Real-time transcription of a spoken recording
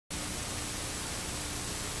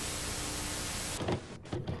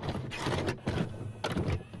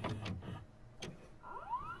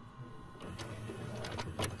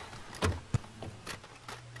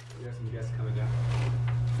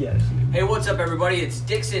Yes. Hey, what's up, everybody? It's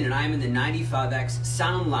Dixon, and I'm in the 95X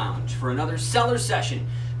Sound Lounge for another Cellar session.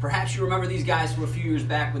 Perhaps you remember these guys from a few years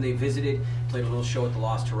back when they visited, played a little show at the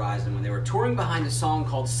Lost Horizon when they were touring behind a song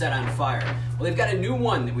called Set on Fire. Well, they've got a new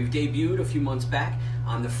one that we've debuted a few months back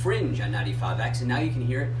on the Fringe on 95X, and now you can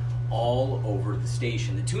hear it all over the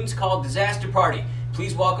station. The tune's called Disaster Party.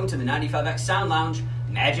 Please welcome to the 95X Sound Lounge,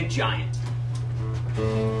 Magic Giant.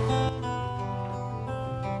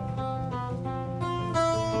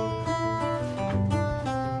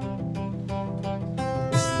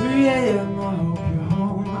 It's 3 a.m. I hope you're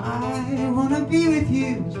home. I wanna be with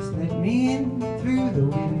you. Just let me in through the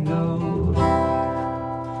window.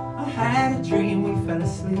 I had a dream, we fell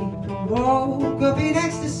asleep and woke up in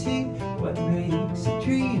ecstasy. What makes a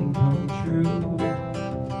dream come true?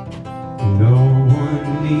 No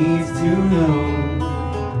one needs to know.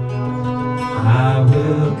 I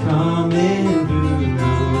will come in through the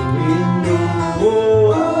window.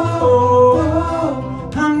 Oh, oh, oh,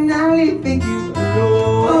 I'm not leaving you alone.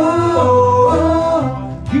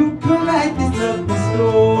 You could write this love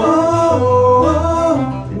story,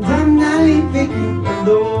 and I'm not leaving you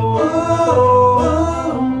alone.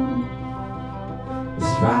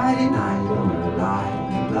 It's Friday night on the line.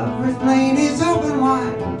 The lover's lane is open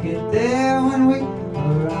wide. We'll get there when we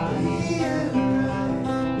arrive.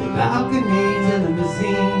 The balcony's a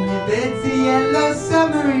limousine. The bed's a yellow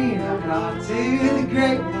submarine. I'm off to the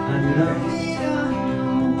great unknown.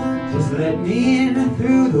 Just let me in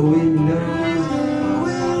through the window.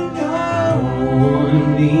 No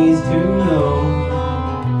one needs to know.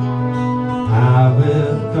 I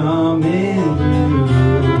will come in through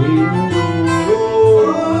the window.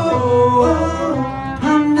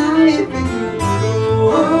 I'm not leaving you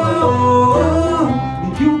alone.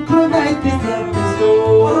 You could write this love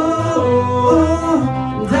story,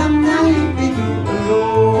 and I'm not leaving you alone.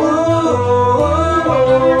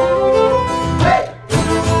 Hey!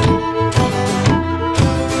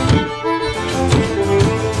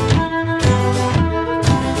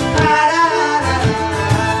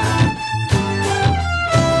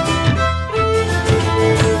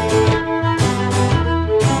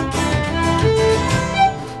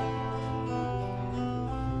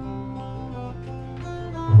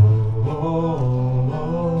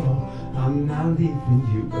 I'm not leaving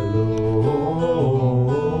you alone.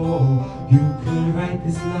 You could write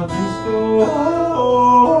this lovely story.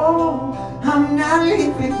 I'm not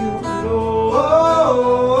leaving you alone.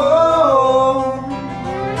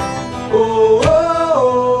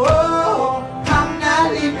 I'm not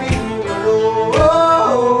leaving you alone.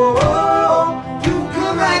 You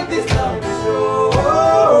could write this lovely story,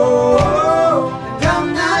 and I'm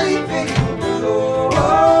not leaving you alone.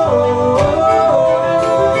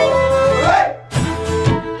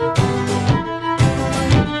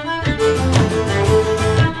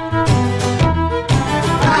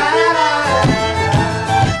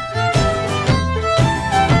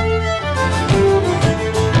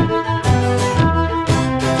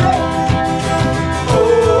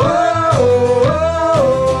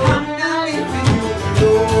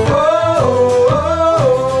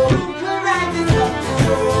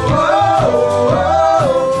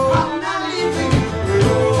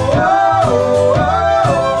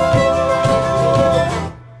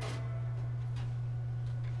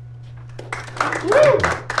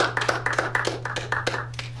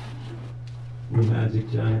 We're Magic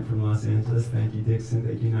Giant from Los Angeles. Thank you, Dixon.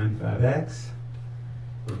 Thank you, 95X.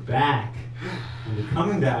 We're back. And we're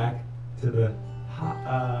coming back to the,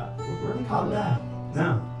 where do we call that?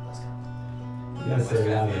 No. You gotta say it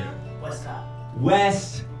louder. Westcott.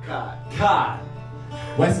 Westcott.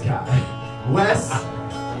 Westcott. Westcott.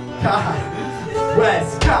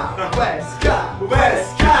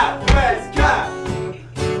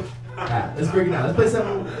 Alright, let's break it down. Let's play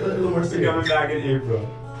something a little more serious. Coming back in April.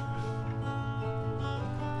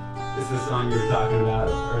 This is the song you were talking about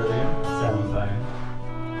earlier, Set on Fire.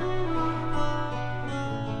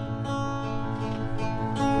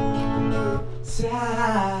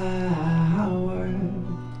 Sour,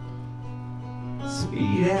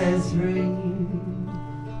 sweet as rain,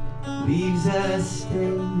 leaves a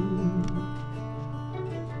stain.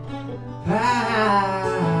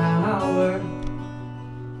 Power,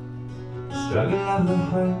 struggle of the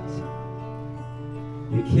heart,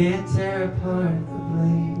 you can't tear apart the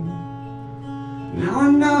blame. Now I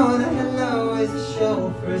know that hello is a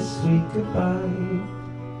show for a sweet goodbye.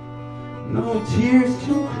 No tears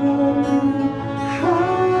to cry.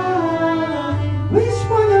 Which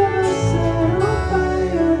one of us set on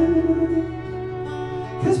fire?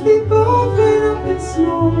 'Cause we both went up in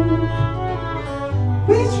smoke.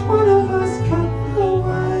 Which one of us cut the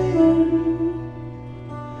wire?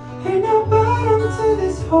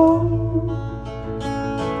 this home.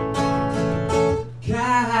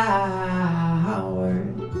 Coward,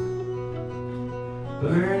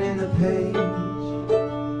 burning the page,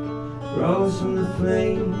 rose from the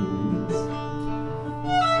flames.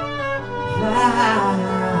 Flowers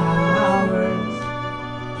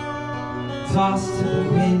tossed to the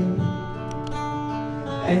wind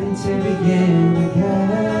and to begin again.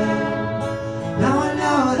 Now I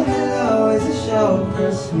know that hello is a show for a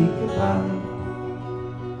sweet goodbye.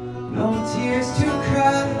 No tears to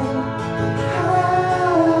cry.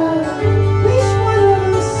 Wish one of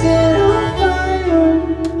us set on fire,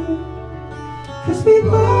 'cause we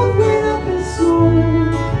both went up in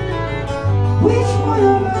smoke. Which one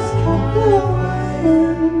of us cut the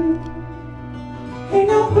wire? Ain't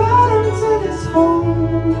no bottom to this hole.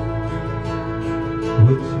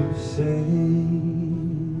 Would you save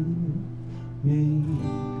me?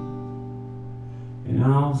 And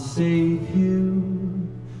I'll save you.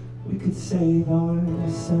 We could save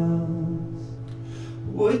ourselves.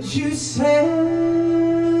 Would you save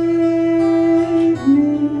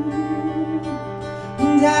me?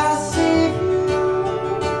 And I'll save you.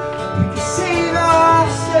 We could save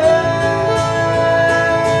ourselves.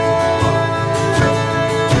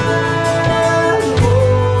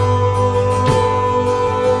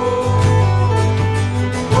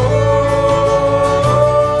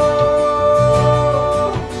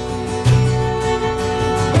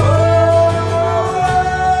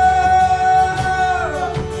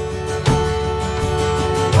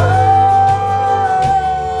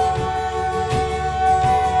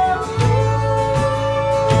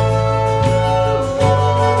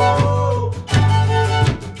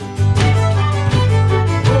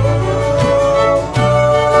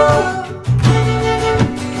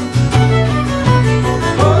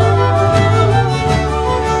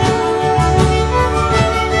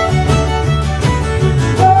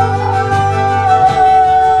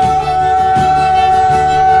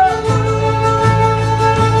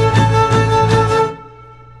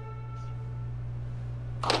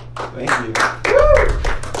 Thank you. Woo!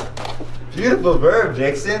 Beautiful verb,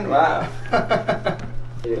 Dixon. Wow.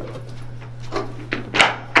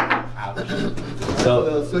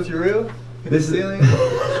 So, switcheroo? This is. Ceiling?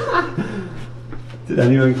 Did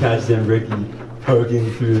anyone catch them Ricky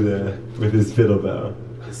poking through with his fiddle bow?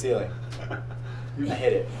 The ceiling. I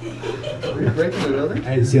hit it. Were you breaking the building? I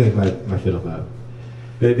hit the ceiling with my fiddle bow.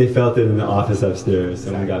 They felt it in the office upstairs.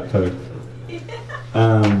 Someone got poked.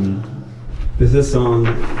 This is a song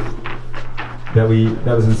that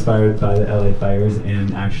was inspired by the LA fires,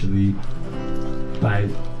 and actually by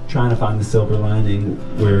trying to find the silver lining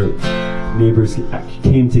where neighbors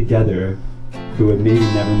came together who had maybe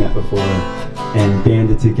never met before and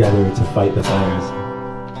banded together to fight the fires.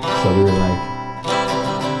 So we were like,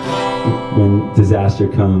 when disaster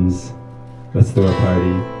comes, let's throw a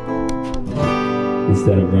party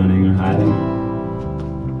instead of running or hiding.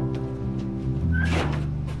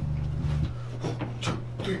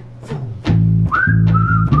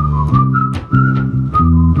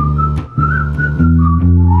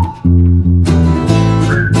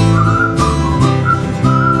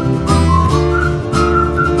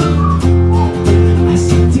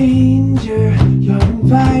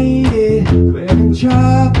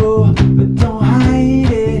 Trouble, but don't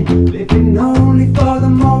hide it. Living only for the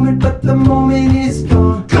moment, but the moment is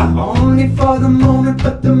gone. Only for the moment,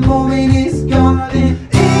 but the moment is gone. And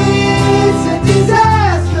it's a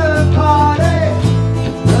disaster party,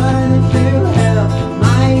 running through hell.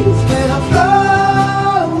 Might as well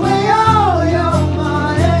throw away all your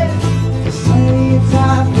money. Say it's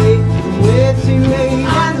our fate, we're too late.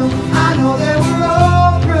 I know that we're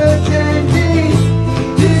all pretending.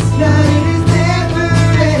 This night is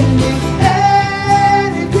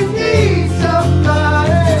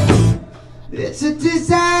it's a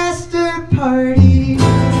disaster party.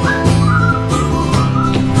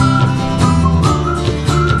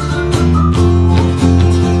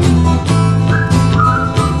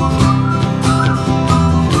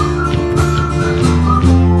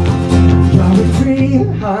 You're a free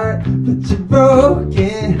heart, but you're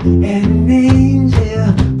broken, and an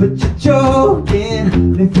angel, but you're joking.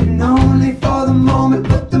 Living only for the moment,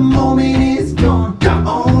 but the moment is gone.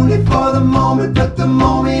 Only for the moment, but the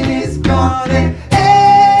moment is gone. And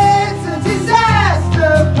it's a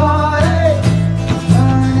disaster party,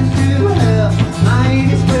 running through hell. Might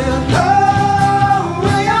as well throw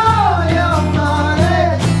away all your money.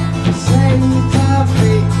 Say it's our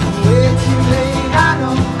fate, way too late.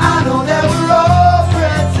 I know that we're all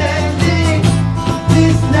pretending.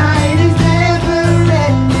 This night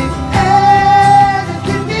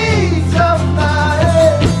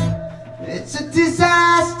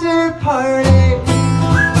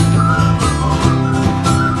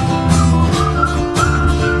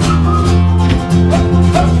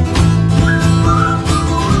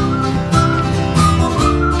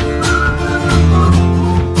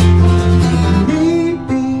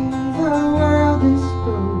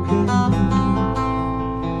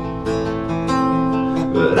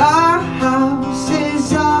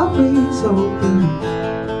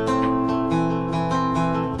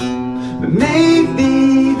Maybe